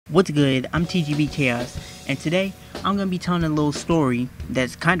What's good? I'm TGB Chaos, and today I'm gonna be telling a little story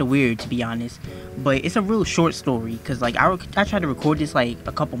that's kind of weird, to be honest, but it's a real short story. Cause like I tried to record this like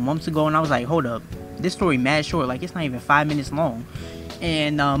a couple months ago, and I was like, hold up, this story mad short, like it's not even 5 minutes long.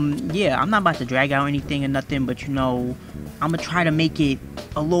 And yeah, I'm not about to drag out anything or nothing, but I'm gonna try to make it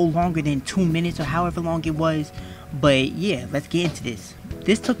a little longer than 2 minutes or however long it was. But yeah, let's get into this.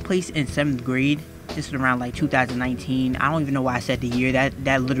 This took place in 7th grade. This was around like 2019. I don't even know why I said the year.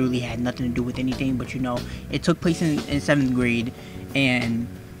 That literally had nothing to do with anything. But it took place in 7th grade, and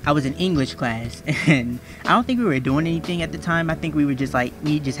I was in English class, and I don't think we were doing anything at the time. I think we were just like,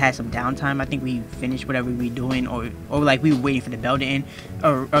 we just had some downtime. I think we finished whatever we were doing, or like we were waiting for the bell to end,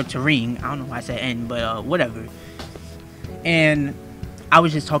 or to ring. I don't know why I said end, but whatever. And I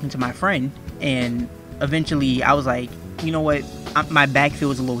was just talking to my friend, and eventually I was like, you know what? My back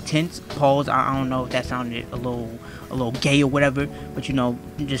feels a little tense. Pause. I don't know if that sounded a little gay or whatever, but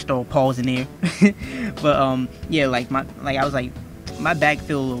just throw a pause in there. But yeah, I was like, my back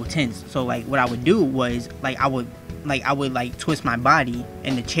feel a little tense. So like, what I would do was I would twist my body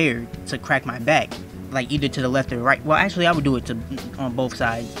in the chair to crack my back, like either to the left or the right. Well, actually, I would do it on both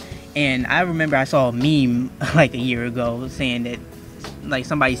sides. And I remember I saw a meme like a year ago saying that like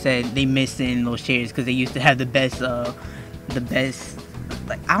somebody said they missed in those chairs because they used to have the best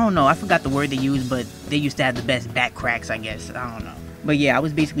like, I don't know, I forgot the word they used, but they used to have the best back cracks, I guess. I don't know, but yeah, I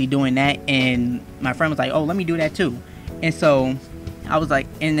was basically doing that, and my friend was like, oh, let me do that too. And so I was like,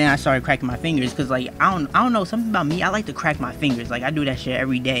 and then I started cracking my fingers, because like I don't know, something about me, I like to crack my fingers. Like, I do that shit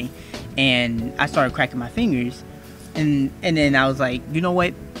every day, and I started cracking my fingers. And then I was like, you know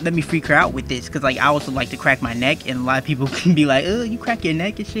what, let me freak her out with this, because like I also like to crack my neck, and a lot of people can be like, oh, you crack your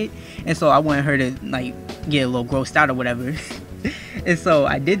neck and shit. And so I wanted her to like get a little grossed out or whatever. And so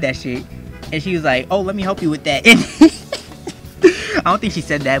I did that shit, and she was like, oh, let me help you with that. And I don't think she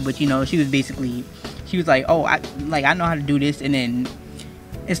said that, but she was like, oh, I know how to do this. And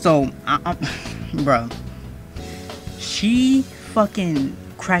so bro, she fucking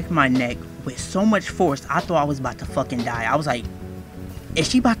cracked my neck with so much force, I thought I was about to fucking die. I was like, is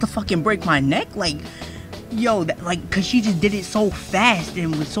she about to fucking break my neck? Like, yo, cause she just did it so fast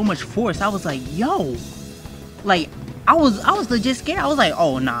and with so much force. I was like, yo, like, I was legit scared. I was like,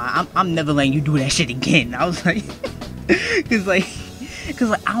 oh nah, I'm never letting you do that shit again. I was like,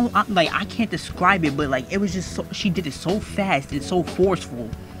 cause I can't describe it, but like, it was just so, she did it so fast and so forceful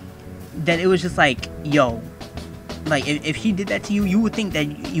that it was just like, yo, like, if she did that to you, you would think that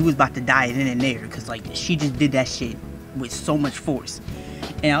you was about to die then and there, because like she just did that shit with so much force.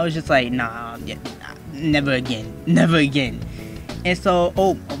 And I was just like, nah, yeah, never again, never again. And so,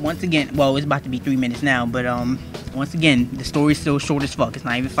 once again, well, it's about to be 3 minutes now, but once again, the story's still short as fuck. It's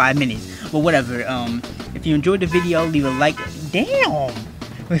not even 5 minutes, but whatever. If you enjoyed the video, leave a like. Damn.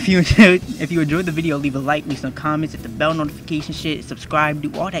 If you enjoyed the video, leave a like, leave some comments, hit the bell notification shit, subscribe,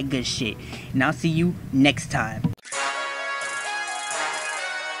 do all that good shit. And I'll see you next time.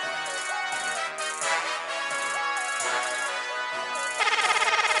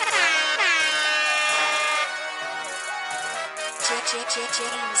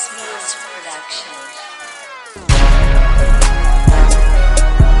 James Mills Production.